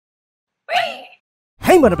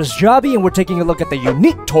my name is Jobby, and we're taking a look at the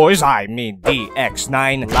unique toys, I mean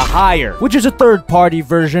DX9 The Hire, which is a third-party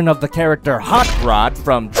version of the character Hot Rod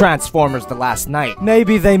from Transformers The Last Knight.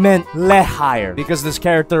 Maybe they meant Le Hire, because this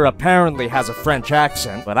character apparently has a French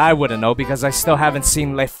accent, but I wouldn't know because I still haven't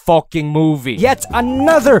seen Le fucking movie. Yet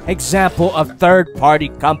another example of third-party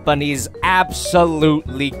companies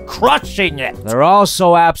absolutely crushing it. They're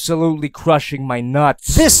also absolutely crushing my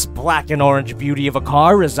nuts. This black and orange beauty of a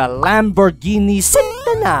car is a Lamborghini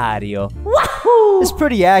Centenario. Wahoo! It's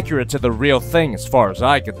pretty accurate to the real thing as far as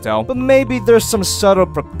I can tell, but maybe there's some subtle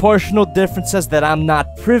proportional differences that I'm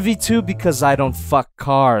not privy to because I don't fuck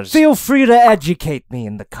cars. Feel free to educate me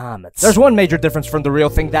in the comments. There's one major difference from the real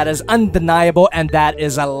thing that is undeniable, and that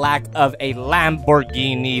is a lack of a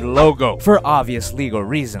Lamborghini logo, for obvious legal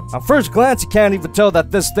reasons. On first glance, you can't even tell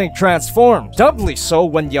that this thing transforms. Doubly so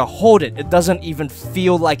when you hold it, it doesn't even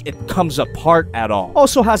feel like it comes apart at all.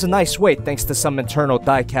 Also has a nice weight thanks to some internal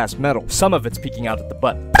die-cast metal. Some of it's peeking out at the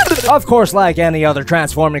butt. Of course, like any other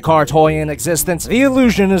transforming car toy in existence, the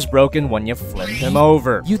illusion is broken when you flip him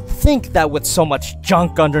over. You'd think that with so much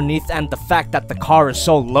junk underneath and the fact that the car is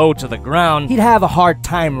so low to the ground, he'd have a hard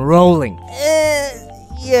time rolling.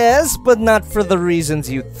 Yes, but not for the reasons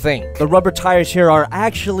you'd think. The rubber tires here are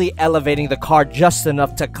actually elevating the car just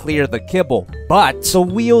enough to clear the kibble, but the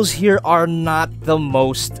wheels here are not the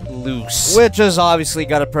most loose, which is obviously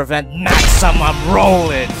gonna prevent maximum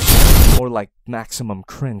rollage. Or like maximum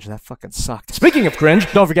cringe. That fucking sucked. Speaking of cringe,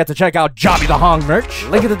 don't forget to check out JobbytheHong merch.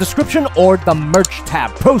 Link in the description or the merch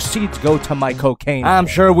tab. Proceeds go to my cocaine. I'm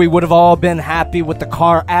sure we would have all been happy with the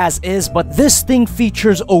car as is, but this thing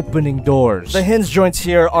features opening doors. The hinge joints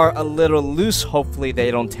here are a little loose. Hopefully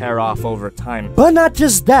they don't tear off over time. But not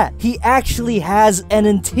just that, he actually has an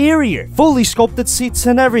interior. Fully sculpted seats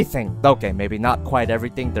and everything. Okay, maybe not quite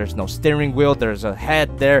everything. There's no steering wheel, there's a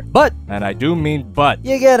head there, but, and I do mean but,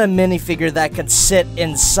 you get a minifigure that can sit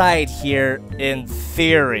inside here in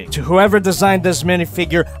theory. To whoever designed this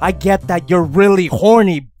minifigure, I get that you're really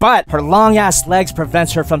horny, but her long-ass legs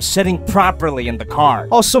prevents her from sitting properly in the car.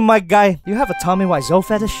 Also, my guy, you have a Tommy Wiseau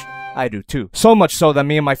fetish? I do too. So much so that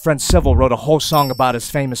me and my friend Civil wrote a whole song about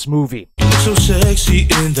his famous movie. So sexy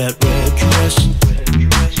in that red dress.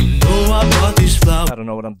 I don't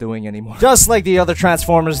know what I'm doing anymore. Just like the other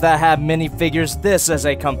Transformers that have minifigures, this is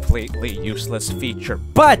a completely useless feature.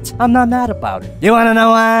 But I'm not mad about it. You wanna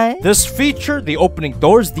know why? This feature, the opening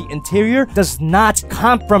doors, the interior, does not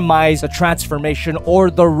compromise the transformation or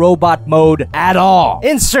the robot mode at all.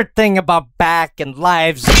 Insert thing about back and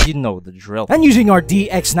lives, you know the drill. And using our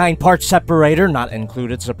DX9 part separator, not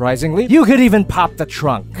included surprisingly, you could even pop the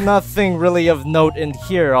trunk. Nothing really of note in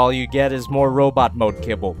here, all you get is more robot mode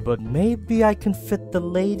kibble. But maybe I can fit the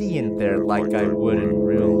lady in there like I would in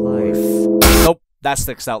real life. Nope. That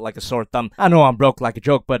sticks out like a sore thumb. I know I'm broke like a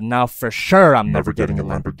joke, but now for sure I'm never getting a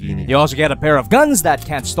Lamborghini. You also get a pair of guns that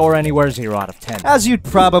can't store anywhere, 0 out of 10. As you'd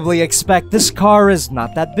probably expect, this car is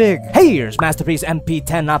not that big. Hey, here's Masterpiece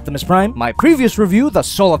MP10 Optimus Prime, my previous review, the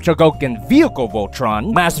Soul of Chogokin Vehicle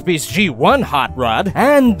Voltron, Masterpiece G1 Hot Rod,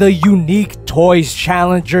 and the unique Toys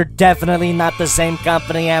Challenger. Definitely not the same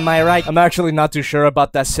company, am I right? I'm actually not too sure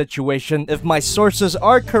about that situation. If my sources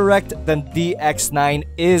are correct, then DX9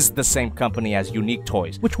 is the same company as Unique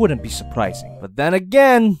Toys, which wouldn't be surprising. But then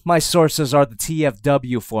again, my sources are the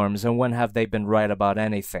TFW forums, and when have they been right about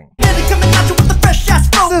anything?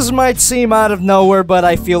 This might seem out of nowhere, but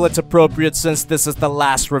I feel it's appropriate since this is the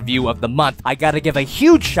last review of the month. I gotta give a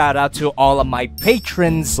huge shout out to all of my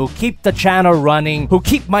patrons who keep the channel running, who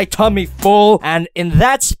keep my tummy full, and in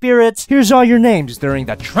that spirit, here's all your names during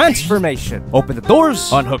the transformation. Open the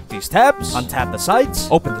doors, unhook these tabs, untap the sides,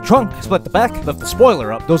 open the trunk, split the back, lift the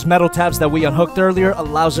spoiler up. Those metal tabs that we unhooked earlier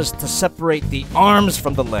allows us to separate the arms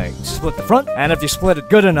from the legs. Split the front, and if you split it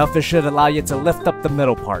good enough, it should allow you to lift up the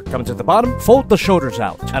middle part. Coming to the bottom, fold the shoulders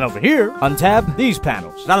out. And over here, untab these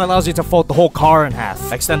panels. That allows you to fold the whole car in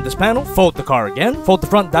half. Extend this panel, fold the car again, fold the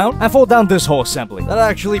front down, and fold down this whole assembly. That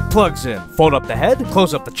actually plugs in. Fold up the head,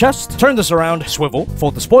 close up the chest, turn this around, swivel,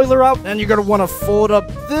 fold the spoiler out, and you're gonna want to fold up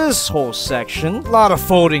this whole section. A lot of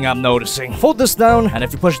folding I'm noticing. Fold this down, and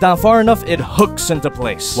if you push down far enough, it hooks into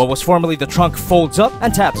place. What was formerly the trunk folds up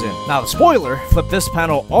and taps in. Now the spoiler, flip this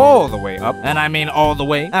panel all the way up, and I mean all the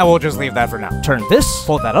way, and we'll just leave that for now. Turn this,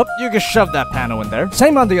 fold that up, you can shove that panel panel in there.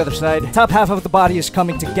 Same on the other side. Top half of the body is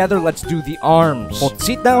coming together. Let's do the arms. Fold the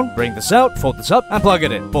seat down, bring this out, fold this up, and plug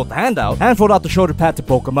it in. Fold the hand out, and fold out the shoulder pad to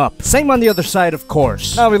bulk them up. Same on the other side, of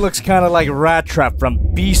course. Now he looks kind of like Rat Trap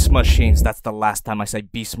from Beast Machines. That's the last time I say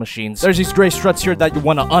Beast Machines. There's these gray struts here that you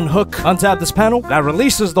want to unhook. Untap this panel. That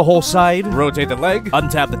releases the whole side. Rotate the leg.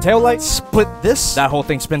 Untap the tail light. Split this. That whole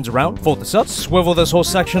thing spins around. Fold this up. Swivel this whole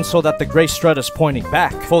section so that the gray strut is pointing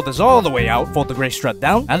back. Fold this all the way out. Fold the gray strut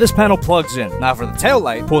down. And this panel plugs in. Now for the tail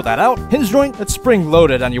light, pull that out. Hinge joint, it's spring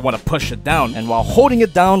loaded and you want to push it down. And while holding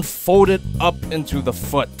it down, fold it up into the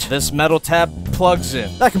foot. This metal tab plugs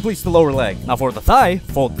in. That completes the lower leg. Now for the thigh,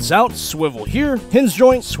 fold this out, swivel here, hinge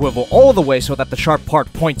joint, swivel all the way so that the sharp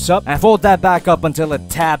part points up, and fold that back up until it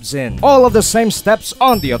tabs in. All of the same steps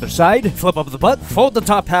on the other side. Flip up the butt, fold the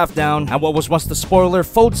top half down, and what was once the spoiler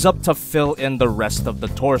folds up to fill in the rest of the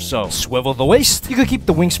torso. Swivel the waist. You could keep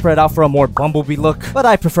the wings spread out for a more Bumblebee look, but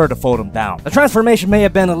I prefer to fold them down. The transformation may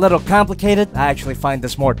have been a little complicated. I actually find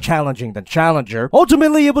this more challenging than Challenger.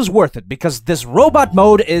 Ultimately, it was worth it because this robot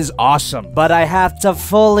mode is awesome, but I have to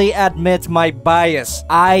fully admit my bias.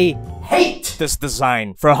 I hate this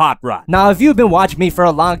design for Hot Rod. Now, if you've been watching me for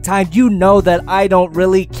a long time, you know that I don't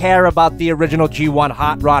really care about the original G1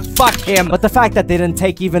 Hot Rod. Fuck him. But the fact that they didn't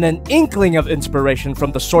take even an inkling of inspiration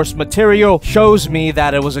from the source material shows me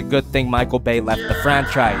that it was a good thing Michael Bay left the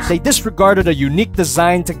franchise. They disregarded a unique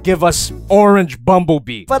design to give us Orange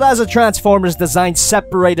Bumblebee. But as a Transformers design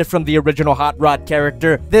separated from the original Hot Rod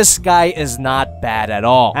character, this guy is not bad at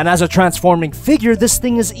all. And as a transforming figure, this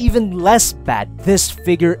thing is even less bad. This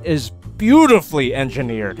figure is beautifully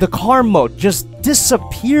engineered. The car mode just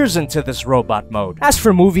disappears into this robot mode. As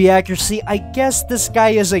for movie accuracy, I guess this guy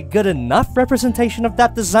is a good enough representation of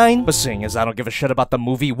that design, but seeing as I don't give a shit about the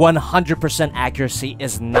movie, 100% accuracy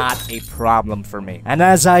is not a problem for me. And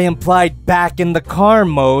as I implied back in the car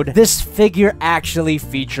mode, this figure actually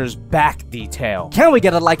features back detail. Can we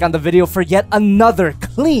get a like on the video for yet another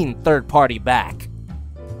clean third-party back?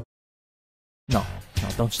 No,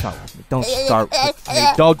 don't start with me. Don't start with me.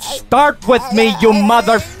 Don't start with me, you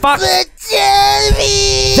motherfucker!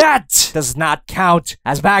 That does not count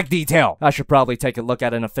as back detail. I should probably take a look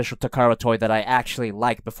at an official Takara toy that I actually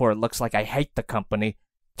like before it looks like I hate the company.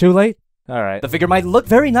 Too late? Alright. The figure might look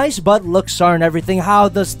very nice, but looks aren't everything. How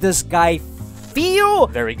does this guy feel?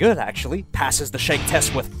 Very good, actually. Passes the shake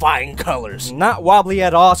test with flying colors. Not wobbly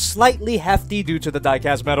at all, slightly hefty due to the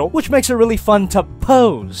die-cast metal, which makes it really fun to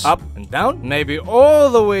pose. Up and down, maybe all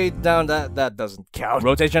the way down. That doesn't count.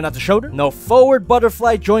 Rotation at the shoulder. No forward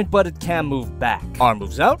butterfly joint, but it can move back. Arm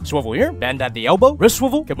moves out, swivel here, bend at the elbow, wrist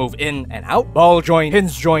swivel, can move in and out. Ball joint,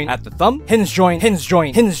 hinge joint at the thumb, hinge joint, hinge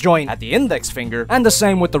joint, hinge joint at the index finger, and the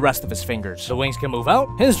same with the rest of his fingers. The wings can move out,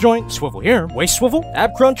 hinge joint, swivel here, waist swivel,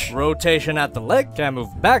 ab crunch, rotation at the leg, can't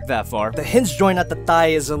move back that far. The hinge joint at the thigh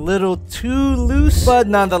is a little too loose, but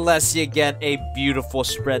nonetheless you get a beautiful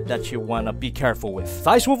spread that you wanna be careful with.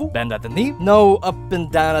 Thigh swivel, bend at the knee, no up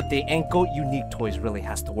and down at the ankle. Unique Toys really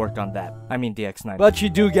has to work on that. I mean DX9. But you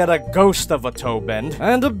do get a ghost of a toe bend,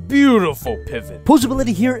 and a beautiful pivot.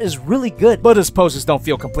 Posability here is really good, but his poses don't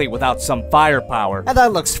feel complete without some firepower. And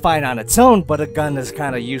that looks fine on its own, but a gun is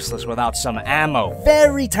kinda useless without some ammo.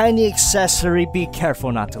 Very tiny accessory, be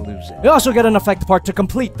careful not to lose it. You also get an effect part to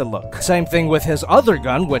complete the look. Same thing with his other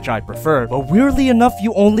gun, which I prefer, but weirdly enough,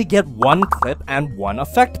 you only get one clip and one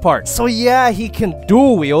effect part. So yeah, he can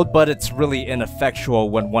dual wield, but it's really ineffectual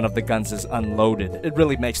when one of the guns is unloaded. It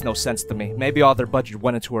really makes no sense to me. Maybe all their budget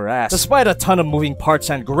went into her ass. Despite a ton of moving parts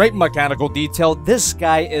and great mechanical detail, this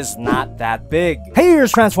guy is not that big.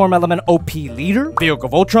 Here's Transform Element OP Leader, Vehicle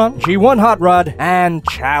Voltron, G1 Hot Rod, and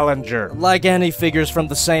Challenger. Like any figures from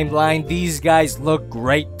the same line, these guys look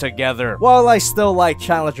great together. While I still like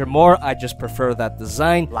Challenger more, I just prefer that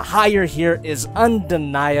design. LaHire here is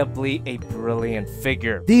undeniably a brilliant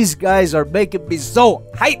figure. These guys are making me so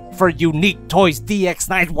hyped for Unique Toys,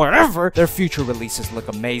 DX9, wherever their future releases look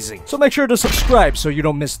amazing. So make sure to subscribe so you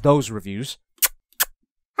don't miss those reviews.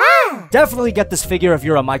 Definitely get this figure if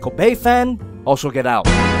you're a Michael Bay fan. Also get out.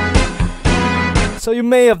 So you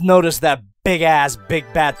may have noticed that big-ass, big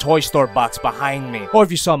bad toy store box behind me. Or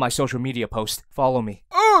if you saw my social media post, follow me.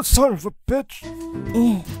 Oh, son of a bitch.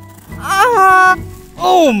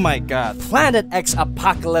 Oh my god. Planet X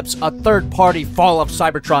Apocalypse, a third-party Fall of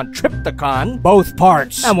Cybertron Triptychon, both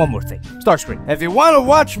parts. And one more thing, Starscream. If you want to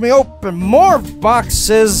watch me open more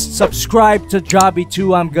boxes, subscribe to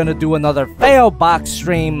Jobby2. I'm gonna do another fail box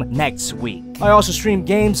stream next week. I also stream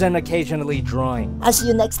games and occasionally drawing. I'll see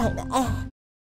you next time.